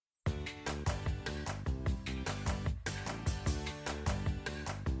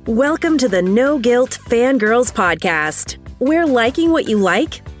Welcome to the No Guilt Fangirls podcast, where liking what you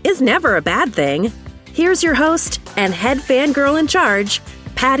like is never a bad thing. Here's your host and head fangirl in charge,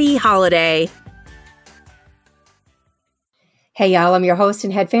 Patty Holiday. Hey y'all, I'm your host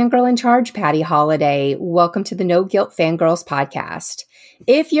and head fangirl in charge, Patty Holiday. Welcome to the No Guilt Fangirls podcast.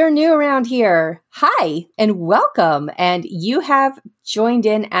 If you're new around here, hi and welcome. And you have joined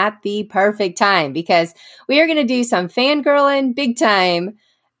in at the perfect time because we are going to do some fangirling big time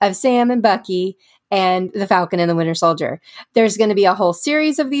of Sam and Bucky and the Falcon and the Winter Soldier. There's going to be a whole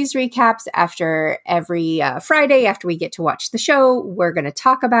series of these recaps after every Friday after we get to watch the show. We're going to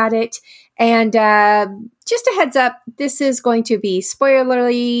talk about it. And just a heads up, this is going to be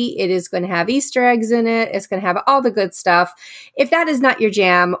spoilerly. It is going to have Easter eggs in it. It's going to have all the good stuff. If that is not your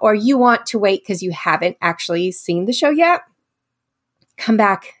jam or you want to wait because you haven't actually seen the show yet, come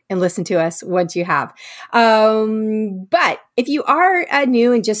back and listen to us once you have. But if you are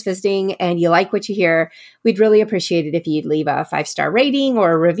new and just visiting and you like what you hear, we'd really appreciate it if you'd leave a 5-star rating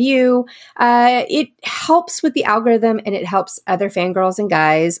or a review. It helps with the algorithm and it helps other fangirls and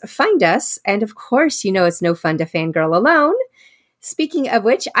guys find us. And of course, you know it's no fun to fangirl alone. Speaking of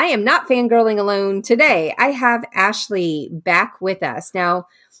which, I am not fangirling alone today. I have Ashley back with us. Now,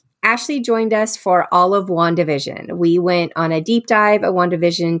 Ashley joined us for all of WandaVision. We went on a deep dive of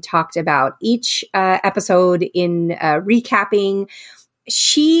WandaVision, talked about each episode in recapping.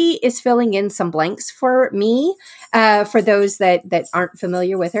 She is filling in some blanks for me. For those that aren't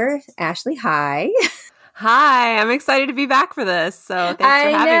familiar with her, Ashley, hi. Hi, I'm excited to be back for this. So thanks for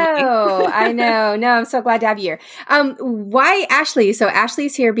having me. I know. No, I'm so glad to have you here. Why Ashley? So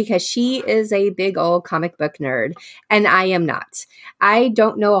Ashley's here because she is a big old comic book nerd and I am not. I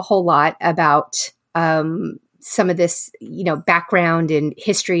don't know a whole lot about some of this, background and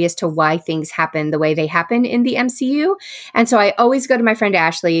history as to why things happen the way they happen in the MCU. And so I always go to my friend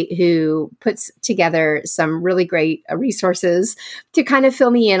Ashley, who puts together some really great resources to kind of fill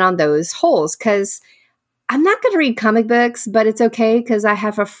me in on those holes. Because I'm not going to read comic books, but it's okay because I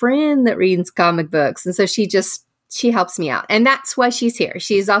have a friend that reads comic books. And so she helps me out. And that's why she's here.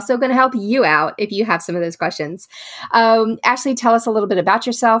 She's also going to help you out if you have some of those questions. Ashley, tell us a little bit about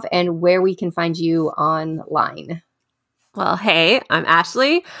yourself and where we can find you online. Well, hey, I'm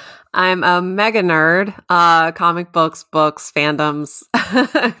Ashley. I'm a mega nerd, comic books, fandoms,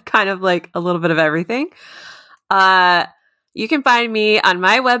 kind of like a little bit of everything. You can find me on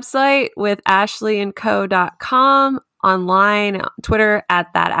my website with ashleyandco.com, online, on Twitter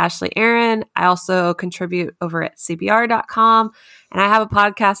at @AshleyAaron. I also contribute over at cbr.com, and I have a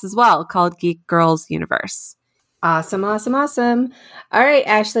podcast as well called Geek Girls Universe. Awesome. All right,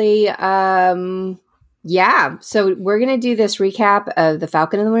 Ashley. So we're going to do this recap of the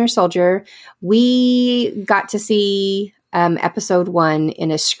Falcon and the Winter Soldier. We got to see episode 1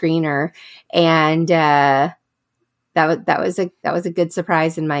 in a screener, and that was a good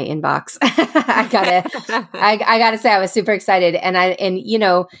surprise in my inbox. I gotta say I was super excited. And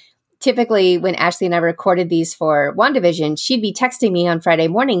typically when Ashley and I recorded these for WandaVision, she'd be texting me on Friday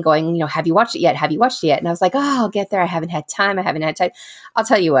morning going, have you watched it yet? Have you watched it yet? And I was like, I'll get there. I haven't had time. I'll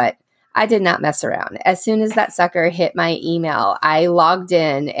tell you what, I did not mess around. As soon as that sucker hit my email, I logged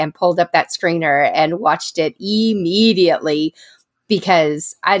in and pulled up that screener and watched it immediately,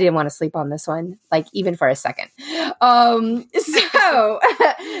 because I didn't want to sleep on this one, like even for a second. So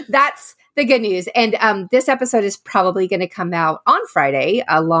that's the good news. And this episode is probably going to come out on Friday,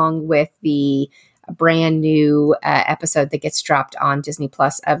 along with the brand new episode that gets dropped on Disney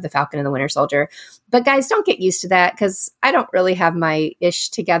Plus of the Falcon and the Winter Soldier. But guys, don't get used to that because I don't really have my ish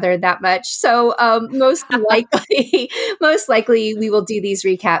together that much. So most likely we will do these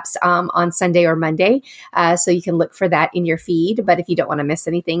recaps on Sunday or Monday. So you can look for that in your feed. But if you don't want to miss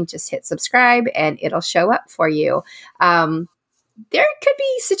anything, just hit subscribe and it'll show up for you. There could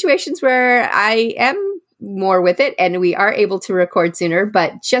be situations where I am more with it and we are able to record sooner,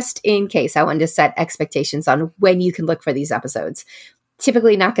 but just in case, I wanted to set expectations on when you can look for these episodes.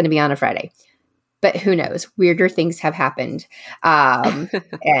 Typically not going to be on a Friday, but who knows? Weirder things have happened. And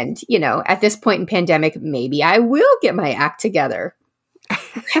at this point in pandemic, maybe I will get my act together.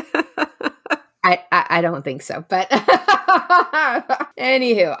 I don't think so, but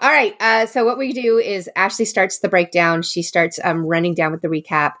anywho. All right. So what we do is Ashley starts the breakdown. She starts running down with the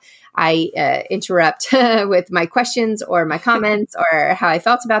recap. I interrupt with my questions or my comments or how I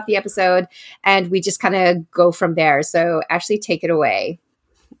felt about the episode. And we just kind of go from there. So Ashley, take it away.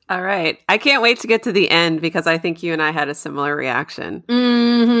 All right. I can't wait to get to the end because I think you and I had a similar reaction.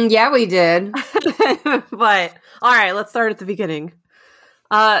 Mm-hmm. Yeah, we did. But all right, let's start at the beginning.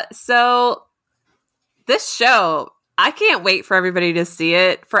 So this show I can't wait for everybody to see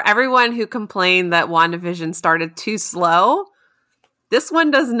it. For everyone who complained that WandaVision started too slow, this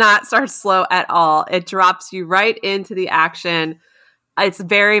one does not start slow at all. It drops you right into the action. It's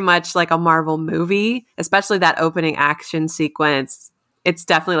very much like a Marvel movie, especially that opening action sequence. It's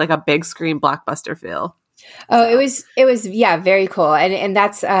definitely like a big screen blockbuster feel. Oh, so. It was, yeah, very cool. And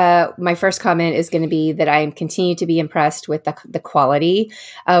that's, my first comment is going to be that I continue to be impressed with the quality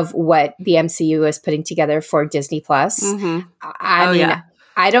of what the MCU is putting together for Disney Plus. Mm-hmm. I mean, yeah.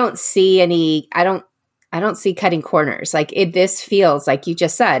 I don't see cutting corners. Like this feels like you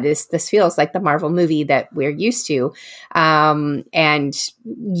just said, this feels like the Marvel movie that we're used to. And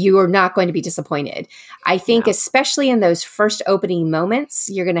you are not going to be disappointed. I think especially in those first opening moments,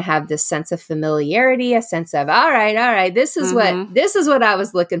 you're going to have this sense of familiarity, a sense of, all right, this is what I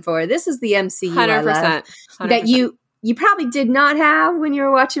was looking for. This is the MCU 100%, I love 100%. That you probably did not have when you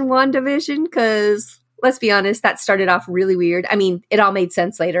were watching WandaVision, because let's be honest, that started off really weird. I mean, it all made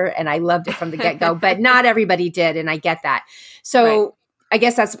sense later and I loved it from the get-go, but not everybody did. And I get that. So right. I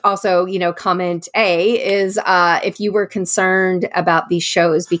guess that's also, comment A is if you were concerned about these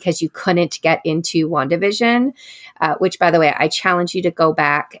shows because you couldn't get into WandaVision, which by the way, I challenge you to go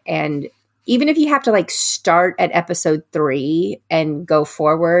back, and even if you have to start at episode 3 and go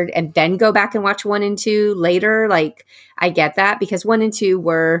forward and then go back and watch 1 and 2 later, I get that, because 1 and 2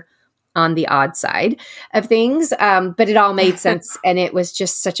 were on the odd side of things. But it all made sense. And it was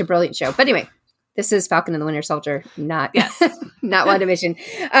just such a brilliant show. But anyway, this is Falcon and the Winter Soldier, not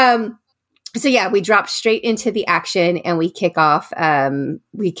WandaVision. So yeah, we drop straight into the action and we kick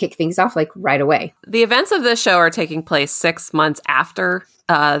things off right away. The events of this show are taking place 6 months after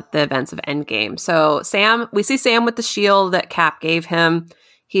the events of Endgame. So we see Sam with the shield that Cap gave him.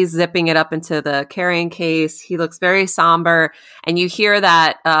 He's zipping it up into the carrying case. He looks very somber. And you hear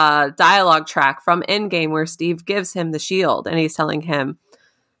that dialogue track from Endgame where Steve gives him the shield and he's telling him,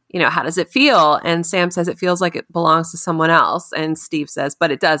 how does it feel? And Sam says it feels like it belongs to someone else. And Steve says,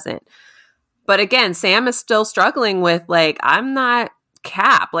 but it doesn't. But again, Sam is still struggling with I'm not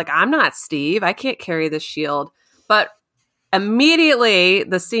Cap. I'm not Steve. I can't carry this shield. But immediately,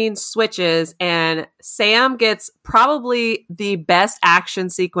 the scene switches and Sam gets probably the best action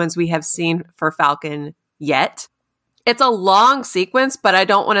sequence we have seen for Falcon yet. It's a long sequence, but I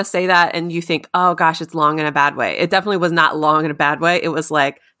don't want to say that and you think, oh gosh, it's long in a bad way. It definitely was not long in a bad way. It was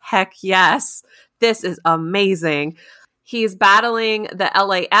heck yes, this is amazing. He's battling the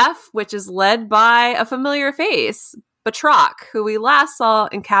LAF, which is led by a familiar face, Batroc, who we last saw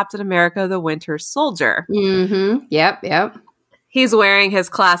in Captain America: The Winter Soldier. Mm-hmm. Yep. He's wearing his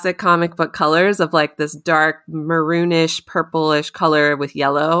classic comic book colors of this dark maroonish, purplish color with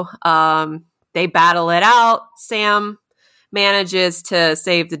yellow. They battle it out. Sam manages to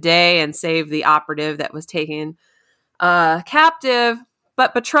save the day and save the operative that was taken captive,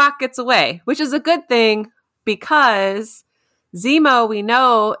 but Batroc gets away, which is a good thing because Zemo, we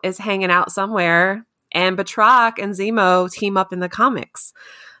know, is hanging out somewhere. And Batroc and Zemo team up in the comics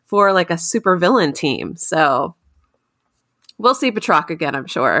for a supervillain team. So we'll see Batroc again, I'm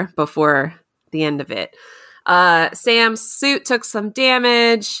sure, before the end of it. Sam's suit took some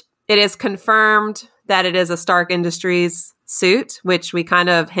damage. It is confirmed that it is a Stark Industries suit, which they kind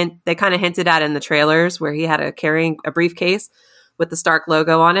of hinted at in the trailers where he had carrying a briefcase with the Stark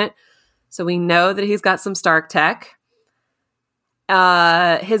logo on it. So we know that he's got some Stark tech.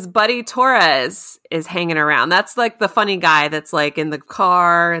 His buddy Torres is hanging around. That's the funny guy that's in the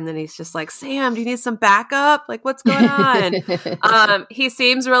car, and then he's just Sam, do you need some backup? What's going on? He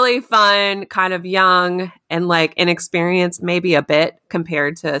seems really fun, kind of young and inexperienced, maybe a bit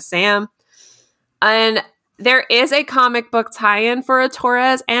compared to Sam. And there is a comic book tie-in for a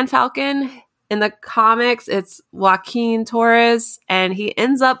Torres and Falcon. In the comics, it's Joaquin Torres, and he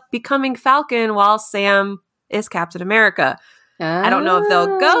ends up becoming Falcon while Sam is Captain America. I don't know if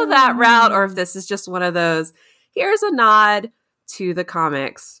they'll go that route or if this is just one of those, here's a nod to the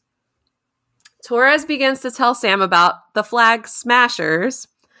comics. Torres begins to tell Sam about the Flag Smashers,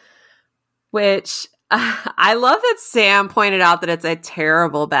 which I love that Sam pointed out that it's a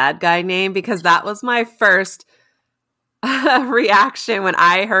terrible bad guy name, because that was my first reaction when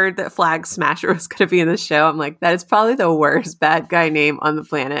I heard that Flag Smasher was going to be in the show. I'm that is probably the worst bad guy name on the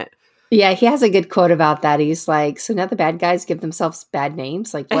planet. Yeah, he has a good quote about that. He's so now the bad guys give themselves bad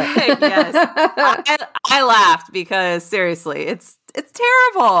names? What? Yes. I laughed because seriously, it's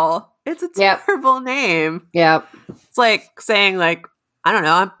terrible. It's a terrible name. Yep. It's saying I don't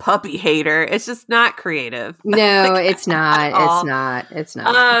know, I'm puppy hater. It's just not creative. No, it's not. It's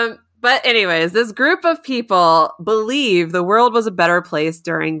not. But anyways, this group of people believe the world was a better place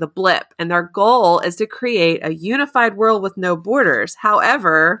during the blip, and their goal is to create a unified world with no borders.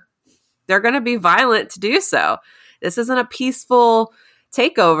 However, they're going to be violent to do so. This isn't a peaceful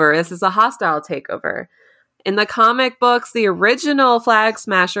takeover. This is a hostile takeover. In the comic books, the original Flag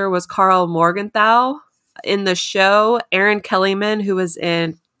Smasher was Carl Morgenthau. In the show, Erin Kellyman, who was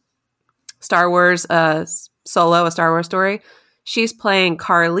in Star Wars Solo, A Star Wars Story, she's playing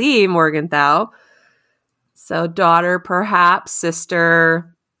Carly Morgenthau. So daughter, perhaps,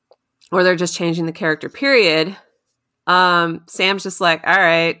 sister, or they're just changing the character, period. Sam's just like, all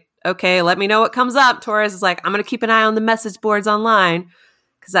right, okay, let me know what comes up. Torres is like, I'm going to keep an eye on the message boards online,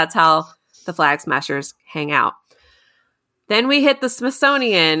 because that's how the Flag Smashers hang out. Then we hit the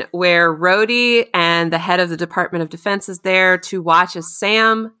Smithsonian, where Rhodey and the head of the Department of Defense is there to watch as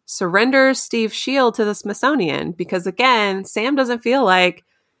Sam surrenders Steve's shield to the Smithsonian. Because again, Sam doesn't feel like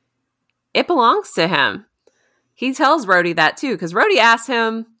it belongs to him. He tells Rhodey that too, because Rhodey asks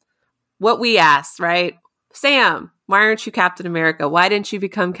him what we asked, right? Sam, why aren't you Captain America? Why didn't you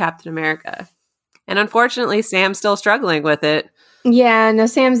become Captain America? And unfortunately, Sam's still struggling with it. Yeah, no,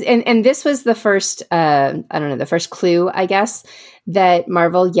 Sam's, and this was the first, the first clue, I guess, that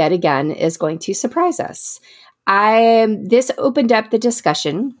Marvel yet again is going to surprise us. This opened up the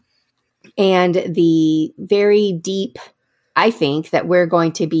discussion and the very deep, I think, that we're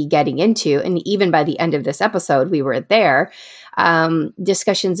going to be getting into, and even by the end of this episode, we were there,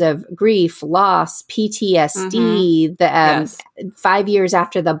 discussions of grief, loss, PTSD, Yes. 5 years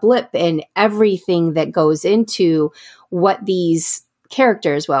after the blip, and everything that goes into what these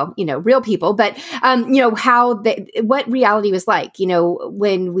characters, well, real people, but, what reality was like.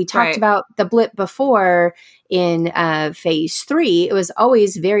 When we talked about the blip before in phase 3, it was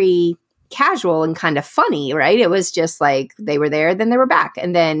always very casual and kind of funny, right? It was just like they were there, then they were back.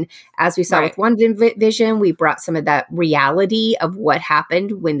 And then as we saw with WandaVision, we brought some of that reality of what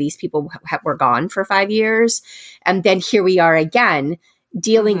happened when these people were gone for 5 years. And then here we are again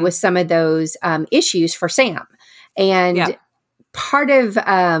dealing with some of those issues for Sam. And part of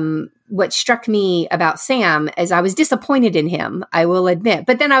what struck me about Sam is I was disappointed in him, I will admit.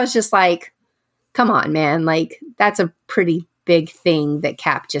 But then I was just like, come on, man. Like, that's a pretty big thing that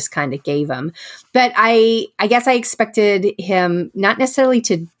Cap just kind of gave him. But I guess I expected him not necessarily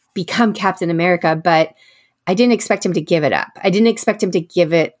to become Captain America, but I didn't expect him to give it up. I didn't expect him to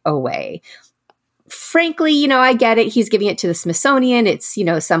give it away. Frankly, I get it. He's giving it to the Smithsonian. It's,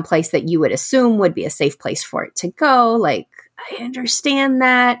 some place that you would assume would be a safe place for it to go. Like, I understand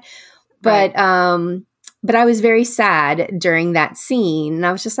that. But I was very sad during that scene. And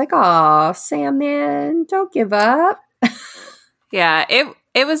I was just like, oh, Sam, man, don't give up. Yeah,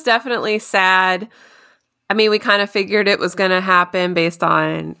 it was definitely sad. I mean, we kind of figured it was going to happen based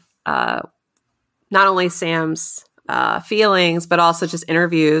on not only Sam's feelings, but also just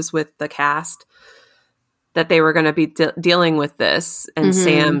interviews with the cast, that they were going to be dealing with this, and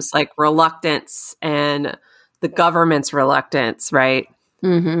Sam's like reluctance and the government's reluctance, right?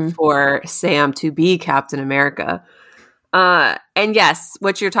 For Sam to be Captain America. And yes,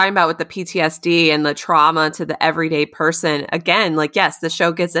 what you're talking about with the PTSD and the trauma to the everyday person, again, like, yes, the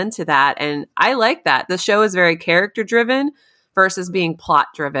show gets into that. And I like that. The show is very character driven versus being plot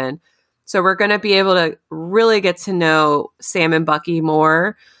driven. So we're going to be able to really get to know Sam and Bucky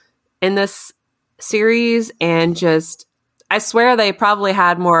more in this series. And just, I swear they probably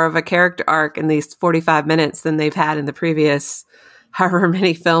had more of a character arc in these 45 minutes than they've had in the previous however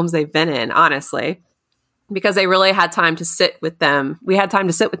many films they've been in, honestly, because they really had time to sit with them. We had time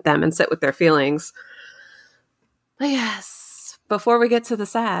to sit with them and sit with their feelings. But yes, before we get to the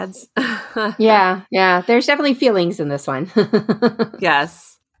sads. Yeah. There's definitely feelings in this one.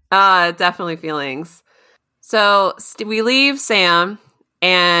 Yes, definitely feelings. So we leave Sam,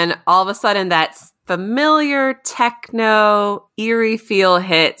 and all of a sudden that familiar techno eerie feel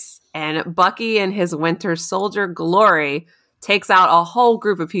hits, and Bucky in his Winter Soldier glory takes out a whole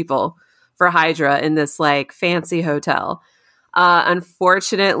group of people for Hydra in this like fancy hotel.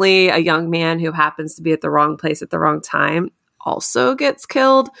 Unfortunately, a young man who happens to be at the wrong place at the wrong time also gets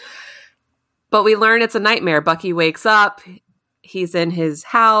killed. But we learn it's a nightmare. Bucky wakes up. He's in his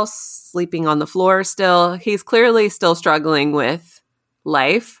house, sleeping on the floor still. He's clearly still struggling with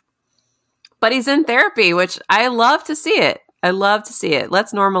life. But he's in therapy, which I love to see it. I love to see it.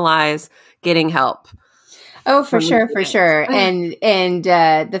 Let's normalize getting help. Oh, for sure. And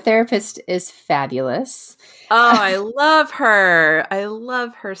the therapist is fabulous. Oh, I love her. I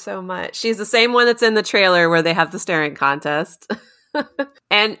love her so much. She's the same one that's in the trailer where they have the staring contest.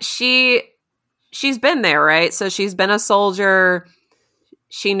 And she's been there, right? So she's been a soldier.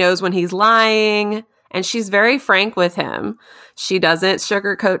 she knows when he's lying, and she's very frank with him. She doesn't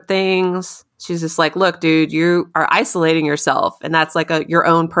sugarcoat things. She's just like, look, dude, you are isolating yourself. And that's like your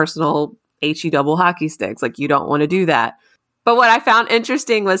own personal HE double hockey sticks. Like, you don't want to do that. But what I found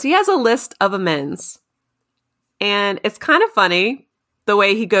interesting was he has a list of amends. And it's kind of funny the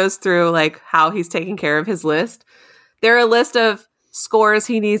way he goes through like how he's taking care of his list. There are a list of scores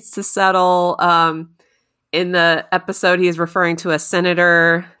he needs to settle. In the episode, he is referring to a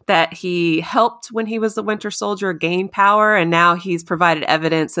senator that he helped when he was the Winter Soldier gain power, and now he's provided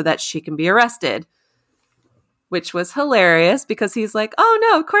evidence so that she can be arrested, which was hilarious because he's like, oh,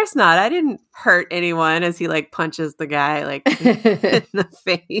 no, of course not. I didn't hurt anyone, as he like punches the guy like in the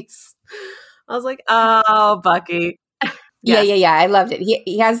face. I was like, oh, Bucky. Yes. Yeah. I loved it.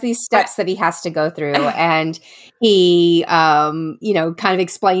 He has these steps that he has to go through, and he, kind of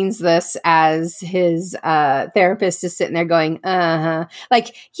explains this as his therapist is sitting there going,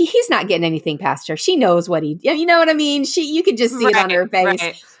 like he's not getting anything past her. She knows what you know what I mean? You could just see it on her face.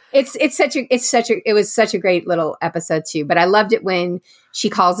 Right. It was such a great little episode too. But I loved it when she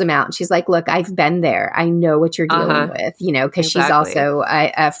calls him out and she's like, look, I've been there. I know what you're dealing with, because she's also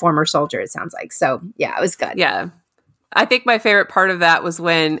a former soldier, it sounds like. So yeah, it was good. Yeah. I think my favorite part of that was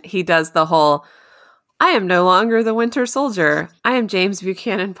when he does the whole, I am no longer the Winter Soldier. I am James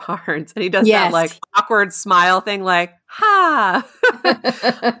Buchanan Barnes. And he does that like awkward smile thing like, ha.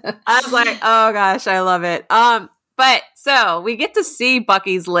 I was like, oh gosh, I love it. But so we get to see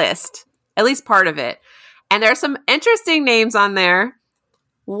Bucky's list, at least part of it. And there's some interesting names on there.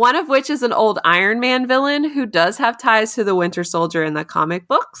 One of which is an old Iron Man villain who does have ties to the Winter Soldier in the comic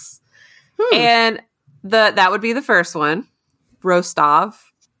books. And that would be the first one,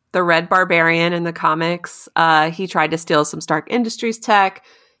 Rostov, the Red Barbarian in the comics. He tried to steal some Stark Industries tech.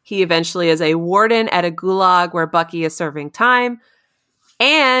 He eventually is a warden at a gulag where Bucky is serving time.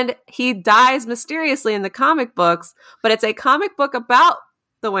 And he dies mysteriously in the comic books, but it's a comic book about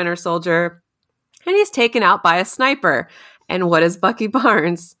the Winter Soldier, and he's taken out by a sniper. And what is Bucky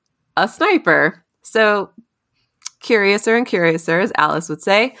Barnes? A sniper. So curiouser and curiouser, as Alice would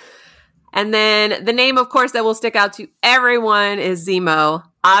say. And then the name, of course, that will stick out to everyone is Zemo.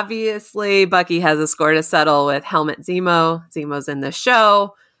 Obviously, Bucky has a score to settle with Helmut Zemo. Zemo's in the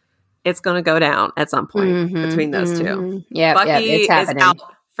show. It's going to go down at some point between those two. Yeah, Bucky is out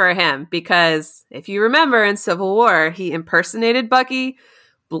for him because if you remember in Civil War, he impersonated Bucky,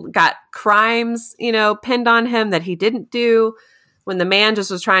 got crimes, pinned on him that he didn't do. When the man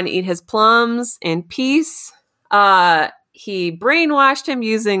just was trying to eat his plums in peace, he brainwashed him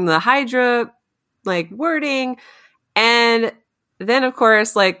using the Hydra wording, and then of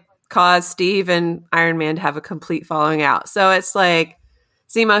course caused Steve and Iron Man to have a complete falling out. So it's like,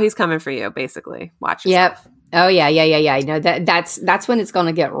 Zemo, he's coming for you, basically. Watch yourself. Yep. Oh yeah. No, that's when it's going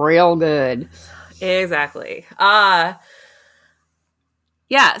to get real good. Exactly.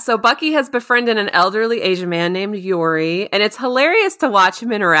 Yeah, so Bucky has befriended an elderly Asian man named Yori, and it's hilarious to watch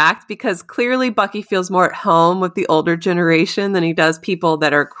him interact because clearly Bucky feels more at home with the older generation than he does people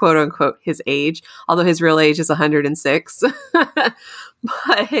that are quote-unquote his age, although his real age is 106.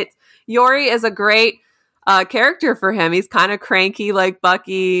 But Yori is a great character for him. He's kind of cranky like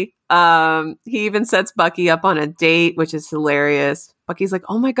Bucky. He even sets Bucky up on a date, which is hilarious. Bucky's like,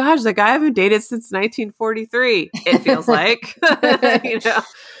 oh my gosh, the guy I haven't dated since 1943, it feels like.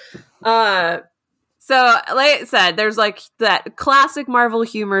 So like I said, there's that classic Marvel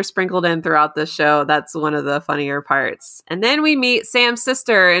humor sprinkled in throughout the show. That's one of the funnier parts. And then we meet Sam's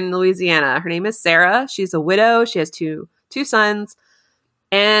sister in Louisiana. Her name is Sarah. She's a widow. She has two sons.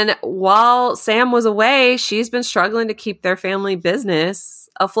 And while Sam was away, she's been struggling to keep their family business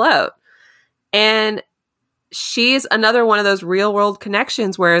afloat. And she's another one of those real world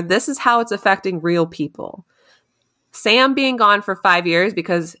connections where this is how it's affecting real people. Sam being gone for 5 years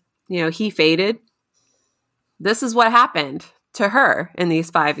because, he faded. This is what happened to her in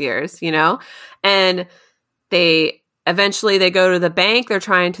these 5 years, and they go to the bank. They're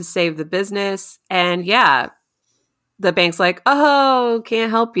trying to save the business. And the bank's like, oh,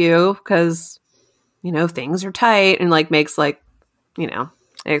 can't help you because, things are tight, and makes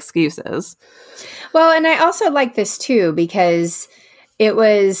excuses. Well, and I also like this too because it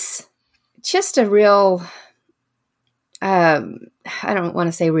was just a real, I don't want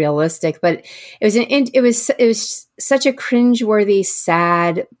to say realistic, but it was such a cringeworthy,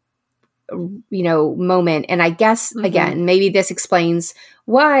 sad, moment. And I guess again, maybe this explains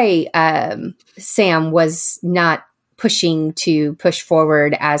why Sam was not push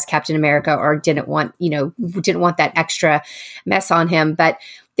forward as Captain America or didn't want that extra mess on him. But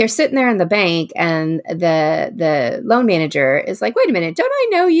they're sitting there in the bank, and the loan manager is like, wait a minute, don't I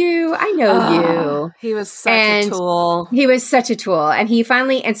know you? I know you. He was such a tool. He was such a tool. And he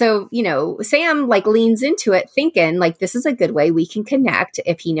finally, and so, Sam like leans into it thinking like, this is a good way we can connect.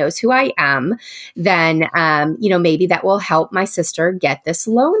 If he knows who I am, then, maybe that will help my sister get this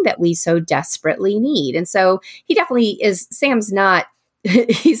loan that we so desperately need. And so he definitely is, Sam's not,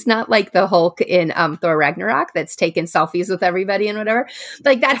 he's not like the Hulk in Thor Ragnarok that's taking selfies with everybody and whatever.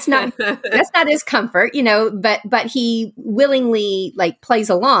 Like that's not his comfort, but he willingly like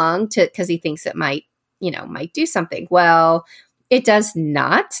plays along because he thinks it might do something. Well, it does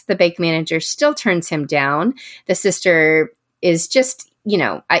not. The bank manager still turns him down. The sister is just,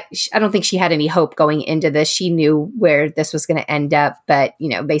 I don't think she had any hope going into this. She knew where this was going to end up, but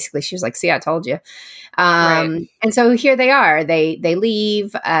basically she was like, see, I told you. Right. And so here they are, they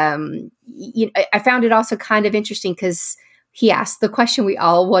leave. I found it also kind of interesting because he asked the question we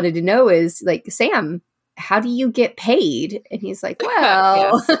all wanted to know is like, Sam, how do you get paid? And he's like,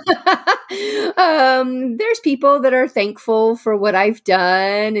 well, there's people that are thankful for what I've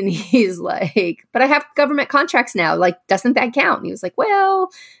done. And he's like, but I have government contracts now. Like, doesn't that count? And he was like,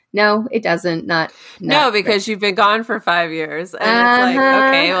 well, no, it doesn't. No, because you've been gone for 5 years. And it's like,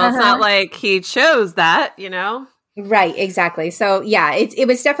 okay, well, it's not like he chose that, Right, exactly. So yeah, it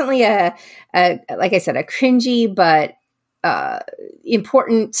was definitely a like I said, a cringy, but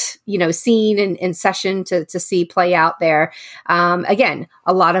important, scene and session to see play out there. Again,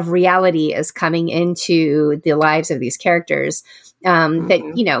 a lot of reality is coming into the lives of these characters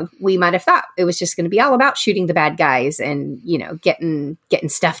that, we might have thought it was just going to be all about shooting the bad guys and, getting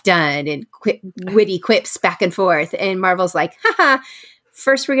stuff done and witty quips back and forth. And Marvel's like, haha,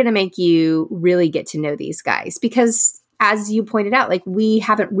 first we're going to make you really get to know these guys because as you pointed out, like we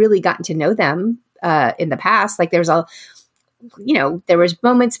haven't really gotten to know them in the past. Like there was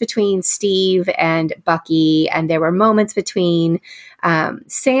moments between Steve and Bucky, and there were moments between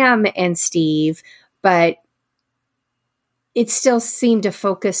Sam and Steve, but it still seemed to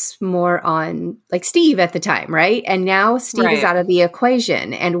focus more on like Steve at the time, right? And now Steve is out of the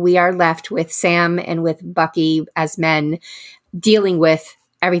equation, and we are left with Sam and with Bucky as men dealing with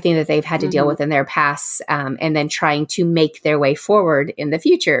everything that they've had to deal with in their past, and then trying to make their way forward in the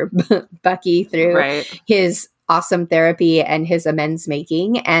future. Bucky through his awesome therapy and his amends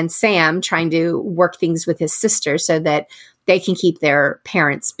making, and Sam trying to work things with his sister so that they can keep their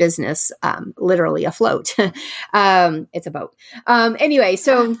parents' business literally afloat. It's a boat. Anyway,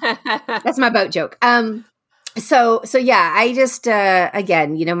 so that's my boat joke. So yeah, I just,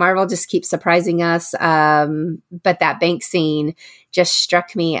 again, Marvel just keeps surprising us. But that bank scene just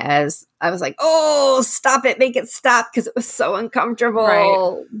struck me as I was like, oh, stop it, make it stop. Cause it was so uncomfortable.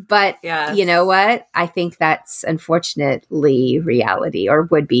 Right. But you know what? I think that's unfortunately reality, or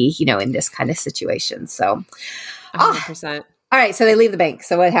would be, in this kind of situation. So 100%. All right. So they leave the bank.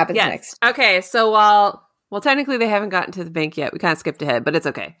 So what happens next? Okay. So well, technically they haven't gotten to the bank yet. We kind of skipped ahead, but it's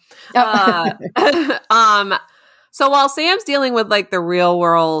okay. So while Sam's dealing with like the real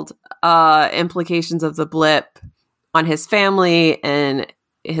world implications of the blip on his family and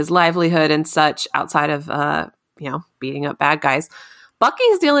his livelihood and such outside of, beating up bad guys,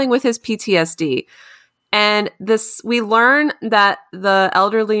 Bucky's dealing with his PTSD. And we learn that the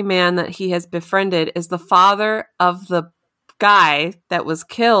elderly man that he has befriended is the father of the guy that was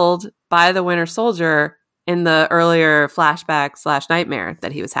killed by the Winter Soldier in the earlier flashback / nightmare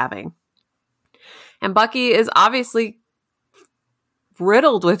that he was having. And Bucky is obviously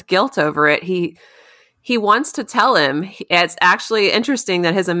riddled with guilt over it. He wants to tell him. It's actually interesting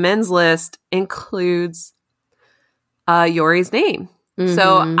that his amends list includes Yori's name. Mm-hmm.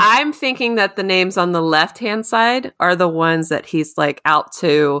 So I'm thinking that the names on the left-hand side are the ones that he's like out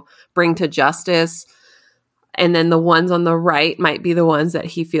to bring to justice. And then the ones on the right might be the ones that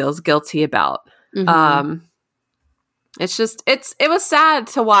he feels guilty about. Mm-hmm. It was sad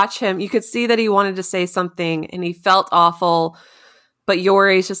to watch him. You could see that he wanted to say something and he felt awful, but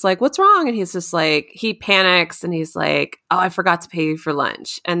Yori's just like, what's wrong? And he's just like, he panics and he's like, oh, I forgot to pay you for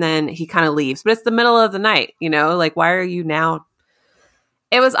lunch. And then he kind of leaves, but it's the middle of the night, like, why are you now?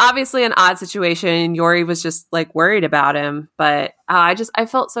 It was obviously an odd situation. Yori was just like worried about him, but I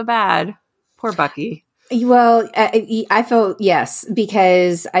felt so bad. Poor Bucky. Well, I felt, yes,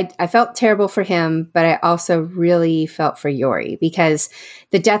 because I felt terrible for him, but I also really felt for Yori because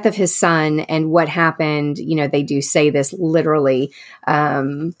the death of his son and what happened, they do say this literally.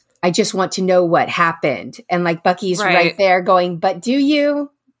 I just want to know what happened. And like Bucky's right there going, but do you?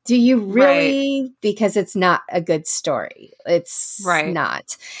 do you really? Right. Because it's not a good story. It's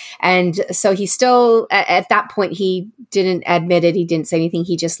not. And so he still, at that point, he didn't admit it. He didn't say anything.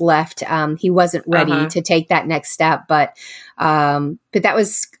 He just left. He wasn't ready to take that next step. But that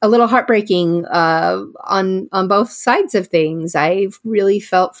was a little heartbreaking on both sides of things. I really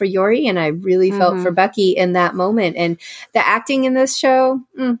felt for Yori, and I really felt for Bucky in that moment. And the acting in this show,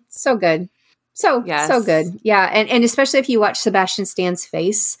 so good. So good. Yeah. And especially if you watch Sebastian Stan's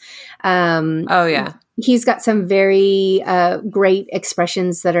face. He's got some very great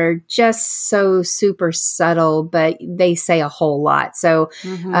expressions that are just so super subtle, but they say a whole lot. So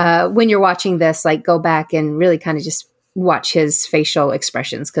when you're watching this, like, go back and really kind of just watch his facial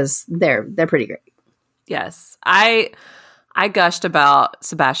expressions, because they're pretty great. Yes. I gushed about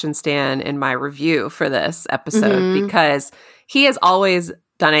Sebastian Stan in my review for this episode because he has always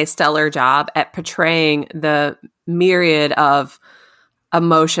done a stellar job at portraying the myriad of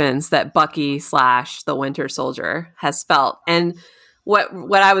emotions that Bucky / the Winter Soldier has felt. And what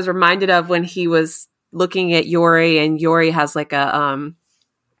I was reminded of when he was looking at Yori, and Yori has like a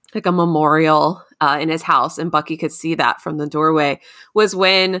memorial in his house, and Bucky could see that from the doorway, was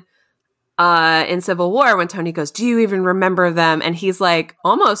when in Civil War, when Tony goes, "Do you even remember them?" And he's like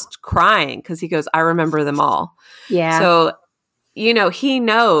almost crying because he goes, "I remember them all." Yeah. So he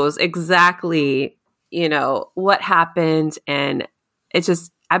knows exactly, what happened. And it's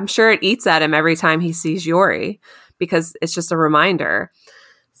just, I'm sure it eats at him every time he sees Yori, because it's just a reminder.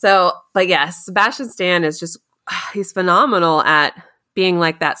 So, but yes, Sebastian Stan is just, he's phenomenal at being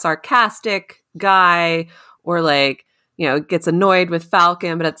like that sarcastic guy, or like, gets annoyed with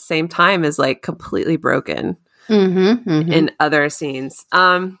Falcon, but at the same time is like completely broken in other scenes.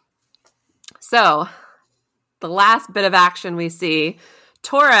 So the last bit of action we see,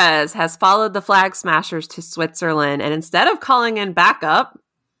 Torres has followed the Flag Smashers to Switzerland, and instead of calling in backup,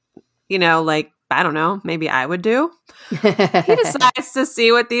 like, I don't know, maybe I would do, he decides to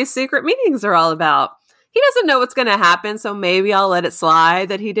see what these secret meetings are all about. He doesn't know what's going to happen, so maybe I'll let it slide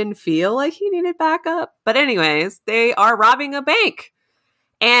that he didn't feel like he needed backup. But anyways, they are robbing a bank,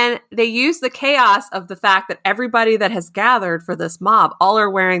 and they use the chaos of the fact that everybody that has gathered for this mob all are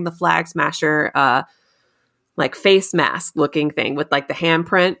wearing the Flag Smasher like face mask looking thing with like the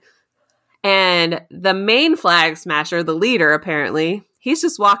handprint. And the main Flag Smasher, the leader, apparently, he's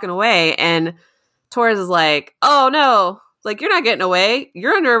just walking away, and Torres is like, "Oh no, like, you're not getting away.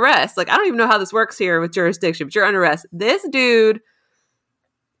 You're under arrest. Like, I don't even know how this works here with jurisdiction, but you're under arrest." This dude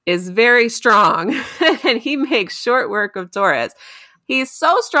is very strong, and he makes short work of Torres. He's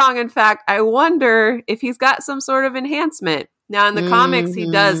so strong, in fact, I wonder if he's got some sort of enhancement. Now, in the comics, he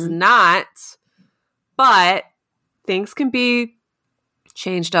does not. But things can be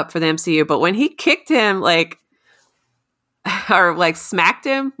changed up for the MCU. But when he kicked him, like, or like smacked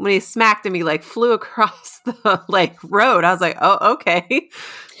him, when he smacked him, he like flew across the like road. I was like, oh, okay.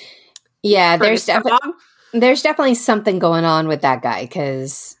 Yeah, there's definitely something going on with that guy.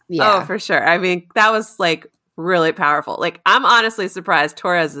 Because oh, for sure. I mean, that was like really powerful. Like, I'm honestly surprised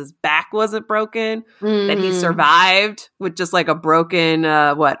Torres's back wasn't broken, that he survived with just like a broken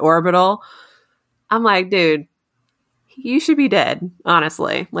orbital. I'm like, dude, you should be dead,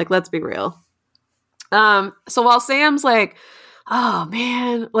 honestly. Like, let's be real. So while Sam's like, oh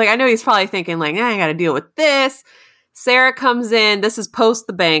man, like, I know he's probably thinking like, I got to deal with this. Sarah comes in. This is post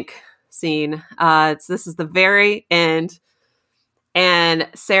the bank scene. This is the very end. And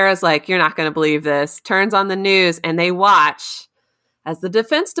Sarah's like, "You're not going to believe this." Turns on the news, and they watch as the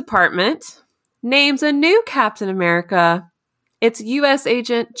Defense Department names a new Captain America. It's U.S.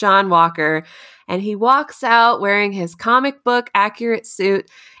 Agent John Walker. And he walks out wearing his comic book accurate suit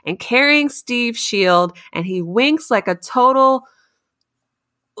and carrying Steve's shield. And he winks like a total,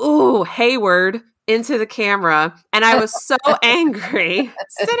 Hayward into the camera. And I was so angry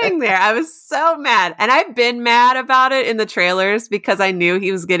sitting there. I was so mad. And I've been mad about it in the trailers because I knew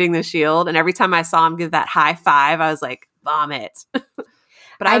he was getting the shield. And every time I saw him give that high five, I was like, vomit.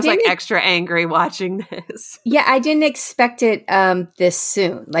 But I was like extra angry watching this. Yeah, I didn't expect it this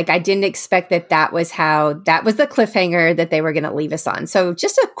soon. Like, I didn't expect that was the cliffhanger that they were going to leave us on. So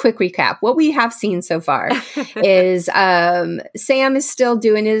just a quick recap. What we have seen so far is Sam is still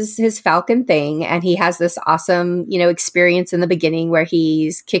doing his Falcon thing. And he has this awesome, experience in the beginning where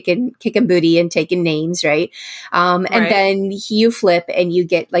he's kicking booty and taking names, right? And then you flip and you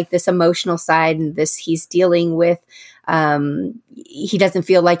get like this emotional side, and he's dealing with he doesn't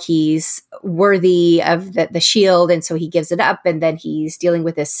feel like he's worthy of the shield, and so he gives it up, and then he's dealing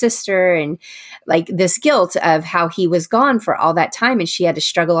with his sister and like this guilt of how he was gone for all that time and she had to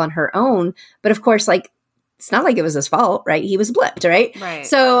struggle on her own. But of course, like, it's not like it was his fault, right? He was blipped, right? Right.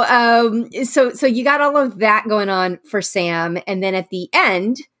 So you got all of that going on for Sam. And then at the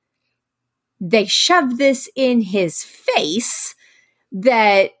end, they shoved this in his face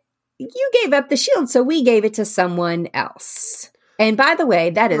that you gave up the shield, so we gave it to someone else. And by the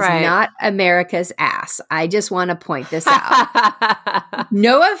way, that is not America's ass. I just want to point this out.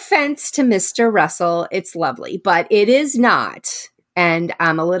 No offense to Mr. Russell. It's lovely, but it is not. And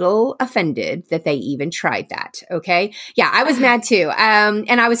I'm a little offended that they even tried that. Okay. Yeah, I was mad too.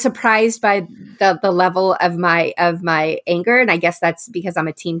 And I was surprised by the level of my anger. And I guess that's because I'm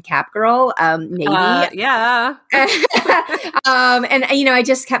a Team Cap girl. Maybe. Yeah. And I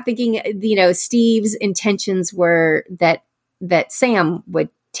just kept thinking, Steve's intentions were that Sam would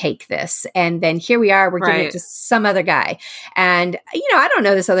take this. And then here we are, we're giving it to some other guy. And, I don't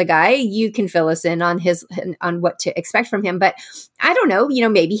know this other guy. You can fill us in on what to expect from him. But I don't know,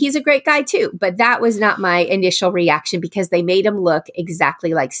 maybe he's a great guy too. But that was not my initial reaction because they made him look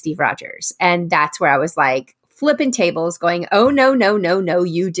exactly like Steve Rogers. And that's where I was like, flipping tables going, oh, no,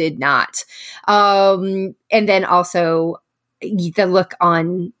 you did not. And then also the look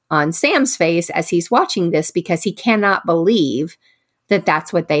on Sam's face as he's watching this because he cannot believe that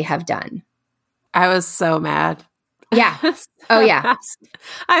that's what they have done. I was so mad. Yeah. Oh yeah.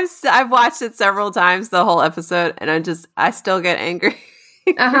 I've watched it several times, the whole episode, and I still get angry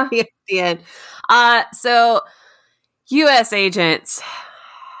at the end. So U.S. agent,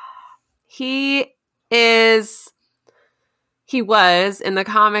 he was in the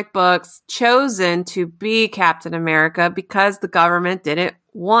comic books chosen to be Captain America because the government didn't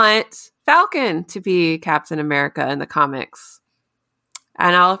want Falcon to be Captain America in the comics.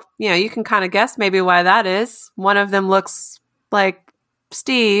 And you can kind of guess maybe why that is. One of them looks like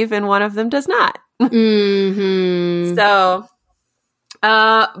Steve and one of them does not. Mm-hmm. So,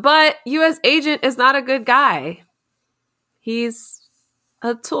 but U.S. agent is not a good guy. He's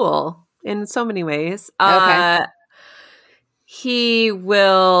a tool in so many ways. Okay. He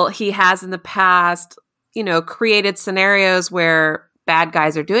has in the past, created scenarios where bad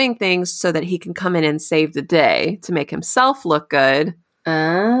guys are doing things so that he can come in and save the day to make himself look good.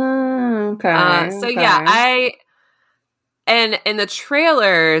 Oh, okay. So yeah, and in the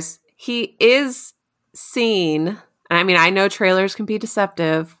trailers, he is seen. I mean, I know trailers can be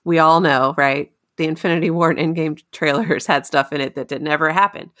deceptive. We all know, right? The Infinity War and Endgame trailers had stuff in it that didn't ever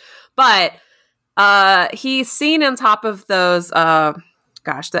happen. But he's seen on top of those, the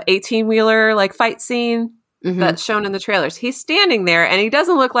 18-wheeler like fight scene that's shown in the trailers. He's standing there, and he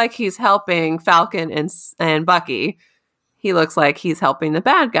doesn't look like he's helping Falcon and Bucky. He looks like he's helping the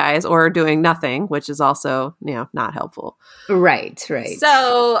bad guys or doing nothing, which is also, not helpful. Right.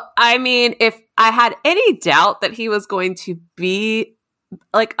 So, I mean, if I had any doubt that he was going to be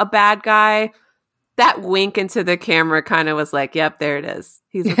like a bad guy, that wink into the camera kind of was like, yep, there it is.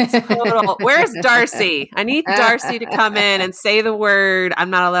 He's a total. Where's Darcy? I need Darcy to come in and say the word I'm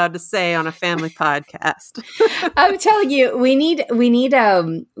not allowed to say on a family podcast. I'm telling you, we need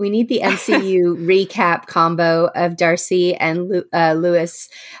the MCU recap combo of Darcy and Lewis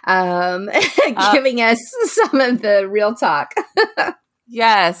giving us some of the real talk.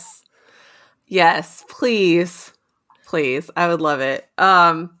 Yes, please. I would love it.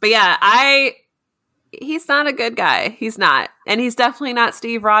 But yeah, he's not a good guy. He's not. And he's definitely not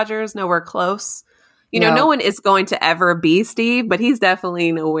Steve Rogers, nowhere close. No one is going to ever be Steve, but he's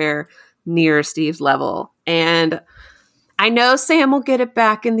definitely nowhere near Steve's level. And I know Sam will get it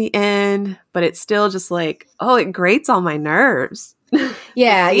back in the end, but it's still just like, it grates on my nerves.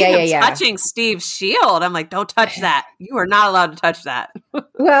 Yeah. Touching Steve's shield. I'm like, don't touch that. You are not allowed to touch that.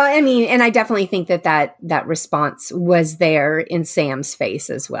 Well, I mean, and I definitely think that response was there in Sam's face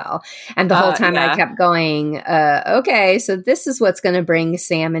as well. And the whole time I kept going, okay, so this is what's going to bring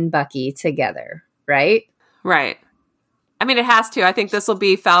Sam and Bucky together, right? Right. I mean, it has to. I think this will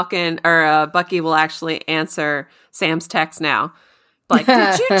be Falcon or Bucky will actually answer Sam's text now. Like,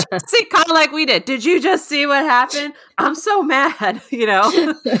 did you just see, kind of like we did, did you just see what happened? I'm so mad, we're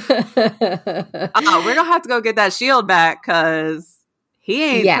going to have to go get that shield back because he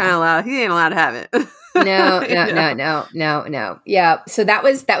ain't allowed to have it. No. Yeah. So that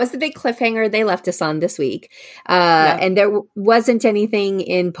was the big cliffhanger they left us on this week. And there wasn't anything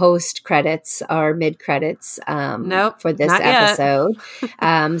in post credits or mid credits for this episode.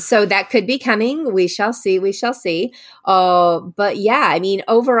 So that could be coming. We shall see. But yeah, I mean,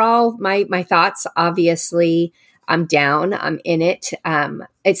 overall, my thoughts, obviously, I'm down. I'm in it.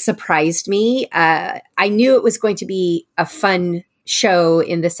 It surprised me. I knew it was going to be a fun show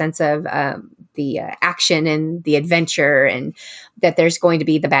in the sense of the action and the adventure, and that there's going to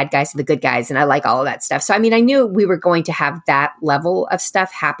be the bad guys and the good guys. And I like all of that stuff. So, I mean, I knew we were going to have that level of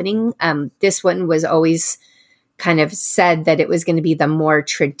stuff happening. This one was always kind of said that it was going to be the more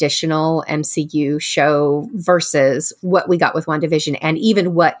traditional MCU show versus what we got with WandaVision, and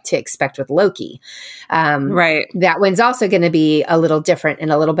even what to expect with Loki. Right. That one's also going to be a little different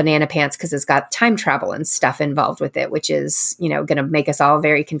and a little banana pants because it's got time travel and stuff involved with it, which is, going to make us all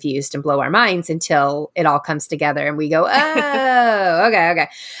very confused and blow our minds until it all comes together and we go, oh, okay.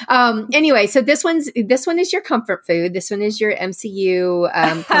 Anyway, so this one is your comfort food. This one is your MCU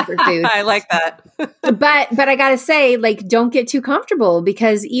comfort food. I like that. But I gotta say, like, don't get too comfortable,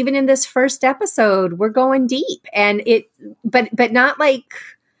 because even in this first episode, we're going deep, and but not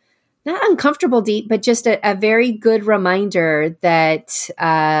uncomfortable deep, but just a very good reminder that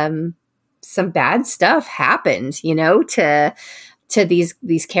some bad stuff happened, to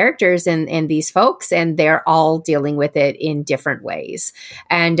these characters and these folks, and they're all dealing with it in different ways.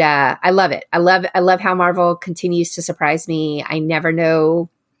 And I love it. I love how Marvel continues to surprise me. I never know.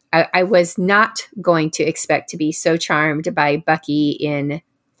 I was not going to expect to be so charmed by Bucky in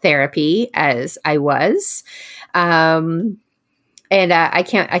therapy as I was. And I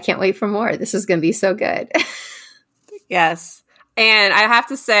can't wait for more. This is going to be so good. Yes. And I have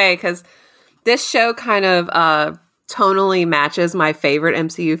to say, because this show kind of tonally matches my favorite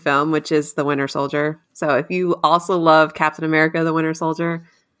MCU film, which is The Winter Soldier. So if you also love Captain America, The Winter Soldier,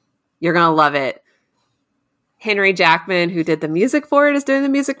 you're going to love it. Henry Jackman, who did the music for it, is doing the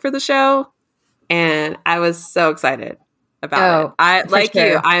music for the show. And I was so excited about it. I like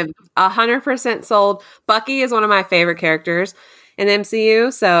sure. I'm 100% sold. Bucky is one of my favorite characters in the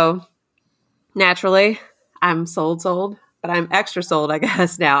MCU. So naturally, I'm sold, but I'm extra sold, I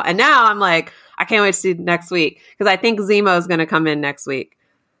guess, now. And now I'm like, I can't wait to see next week, because I think Zemo is going to come in next week.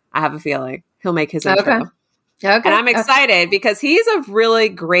 I have a feeling he'll make his intro. Okay. And I'm excited because he's a really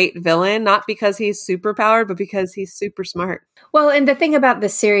great villain, not because he's super powered, but because he's super smart. Well, and the thing about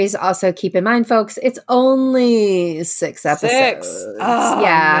this series, also keep in mind, folks, it's only 6 episodes. 6? Oh,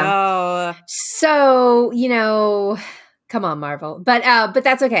 yeah. No. So, come on, Marvel. But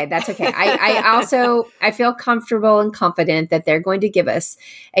that's okay. That's okay. I feel comfortable and confident that they're going to give us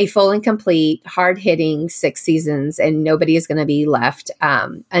a full and complete, hard-hitting 6 seasons, and nobody is going to be left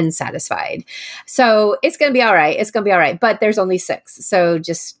unsatisfied. So it's going to be all right. It's going to be all right. But there's only 6. So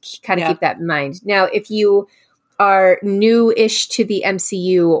just kind of keep that in mind. Now, if you are new-ish to the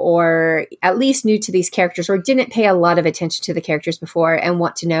MCU, or at least new to these characters, or didn't pay a lot of attention to the characters before and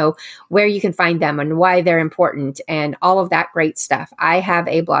want to know where you can find them and why they're important and all of that great stuff, I have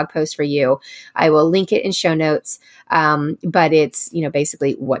a blog post for you. I will link it in show notes. But it's,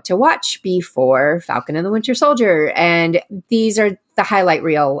 basically what to watch before Falcon and the Winter Soldier. And these are the highlight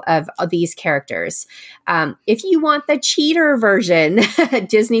reel of these characters. If you want the cheater version,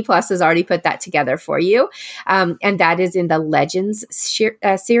 Disney Plus has already put that together for you. And that is in the Legends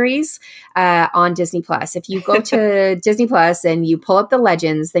series on Disney Plus. If you go to Disney Plus and you pull up the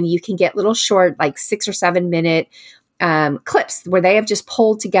Legends, then you can get little short, like 6 or 7 minute clips where they have just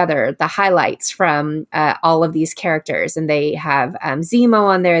pulled together the highlights from all of these characters. And they have Zemo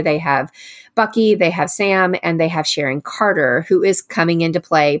on there, they have Bucky, they have Sam, and they have Sharon Carter, who is coming into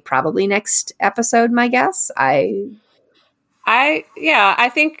play probably next episode, my guess. I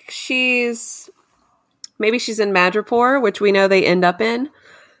think she's in Madripoor, which we know they end up in.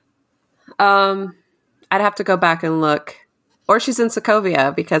 I'd have to go back and look. Or she's in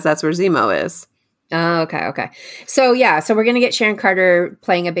Sokovia, because that's where Zemo is. Oh, okay. So we're going to get Sharon Carter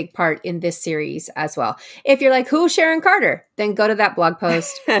playing a big part in this series as well. If you're like, who's Sharon Carter? Then go to that blog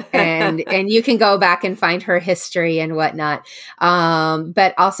post and you can go back and find her history and whatnot.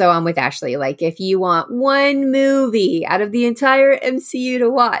 But also I'm with Ashley. Like, if you want one movie out of the entire MCU to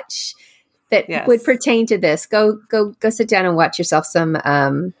watch that would pertain to this, go sit down and watch yourself some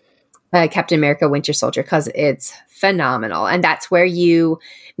Captain America Winter Soldier, because it's phenomenal. And that's where you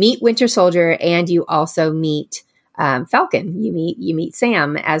meet Winter Soldier, and you also meet Falcon. You meet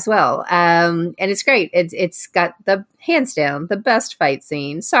Sam as well. And it's great. It's got the hands down the best fight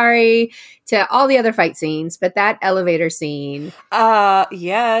scene. Sorry to all the other fight scenes, but that elevator scene.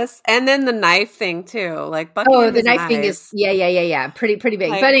 Yes. And then the knife thing too. Like Bucky the knife thing is pretty big.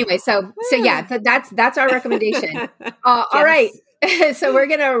 Like, but anyway, so that's our recommendation. All right. So we're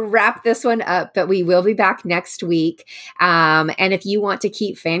going to wrap this one up, but we will be back next week. And if you want to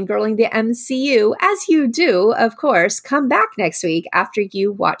keep fangirling the MCU, as you do, of course, come back next week after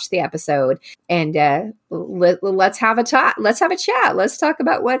you watch the episode, and let's have a talk. Let's have a chat. Let's talk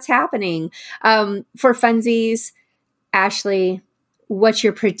about what's happening. For funsies, Ashley, what's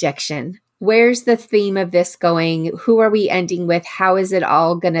your prediction? Where's the theme of this going? Who are we ending with? How is it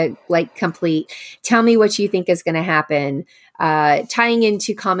all going to like complete? Tell me what you think is going to happen. Tying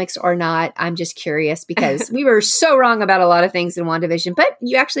into comics or not, I'm just curious because we were so wrong about a lot of things in WandaVision, but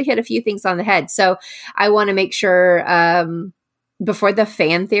you actually hit a few things on the head. So I want to make sure before the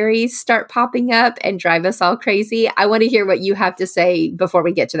fan theories start popping up and drive us all crazy, I want to hear what you have to say before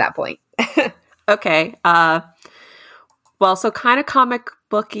we get to that point. Okay. Well, so kind of comic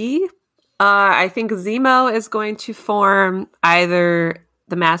booky. I think Zemo is going to form either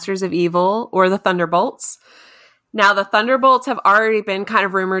the Masters of Evil or the Thunderbolts. Now, the Thunderbolts have already been kind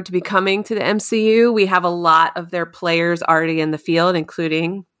of rumored to be coming to the MCU. We have a lot of their players already in the field,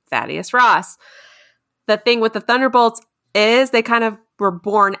 including Thaddeus Ross. The thing with the Thunderbolts is they kind of were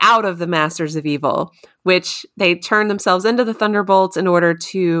born out of the Masters of Evil, which they turned themselves into the Thunderbolts in order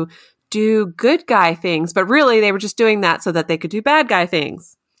to do good guy things. But really, they were just doing that so that they could do bad guy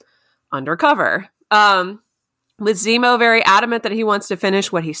things undercover. With Zemo very adamant that he wants to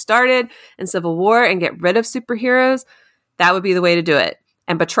finish what he started in Civil War and get rid of superheroes, that would be the way to do it.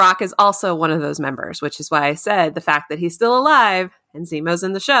 And Batroc is also one of those members, which is why I said the fact that he's still alive and Zemo's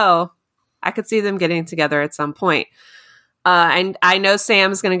in the show, I could see them getting together at some point. And I know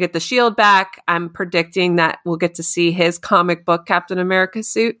Sam's going to get the shield back. I'm predicting that we'll get to see his comic book Captain America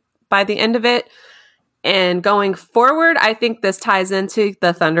suit by the end of it. And going forward, I think this ties into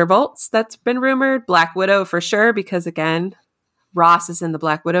the Thunderbolts that's been rumored. Black Widow for sure, because again, Ross is in the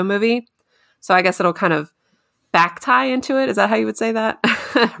Black Widow movie. So I guess it'll kind of back tie into it. Is that how you would say that?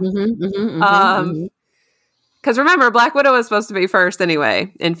 Because remember, Black Widow was supposed to be first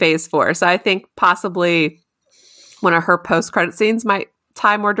anyway in Phase 4. So I think possibly one of her post-credit scenes might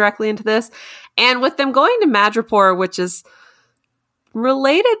tie more directly into this. And with them going to Madripoor, which is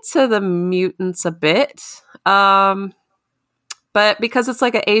related to the mutants a bit, but because it's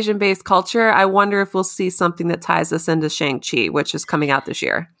like an Asian-based culture, I wonder if we'll see something that ties us into Shang-Chi, which is coming out this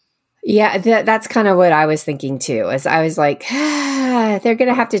year. Yeah, that's kind of what I was thinking too. As I was like, they're going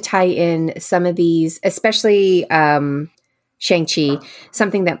to have to tie in some of these, especially Shang-Chi,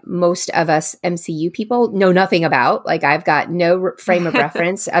 something that most of us MCU people know nothing about. Like I've got no frame of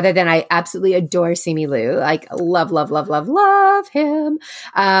reference other than I absolutely adore Simu Liu. Like love him.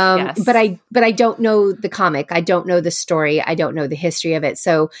 Yes. But I don't know the comic. I don't know the story. I don't know the history of it.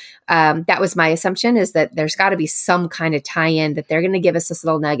 So that was my assumption, is that there's got to be some kind of tie-in that they're going to give us this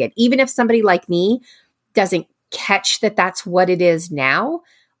little nugget. Even if somebody like me doesn't catch that that's what it is now,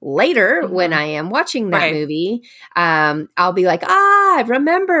 later, when I am watching that movie, I'll be like, I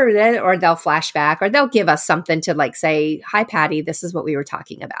remember that, or they'll flashback, or they'll give us something to like say, hi, Patty, this is what we were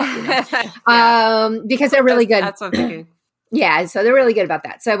talking about. You know? Because they're really good. That's what I'm thinking. Yeah, so they're really good about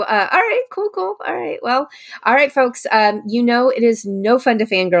that. So, all right, cool. All right, well, all right, folks. It is no fun to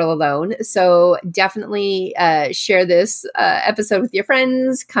fangirl alone. So definitely share this episode with your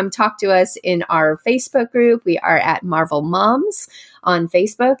friends. Come talk to us in our Facebook group. We are at Marvel Moms on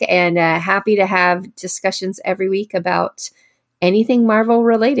Facebook, and happy to have discussions every week about anything Marvel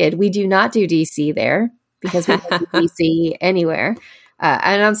related. We do not do DC there because we don't do DC anywhere.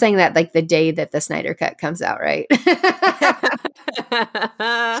 And I'm saying that like the day that the Snyder Cut comes out, right?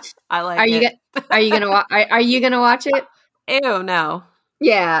 I like it. Are you gonna watch it? Ew, no.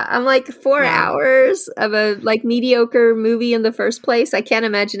 Yeah, I'm like 4 hours of a like mediocre movie in the first place. I can't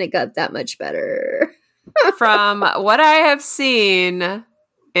imagine it got that much better. From what I have seen,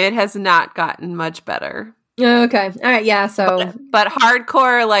 it has not gotten much better. Okay. All right. Yeah. So, but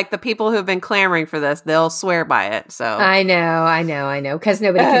hardcore, like the people who've been clamoring for this, they'll swear by it. So I know. Because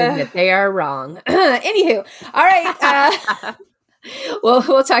nobody can admit they are wrong. Anywho. All right.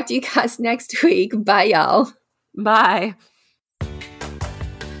 We'll talk to you guys next week. Bye, y'all. Bye.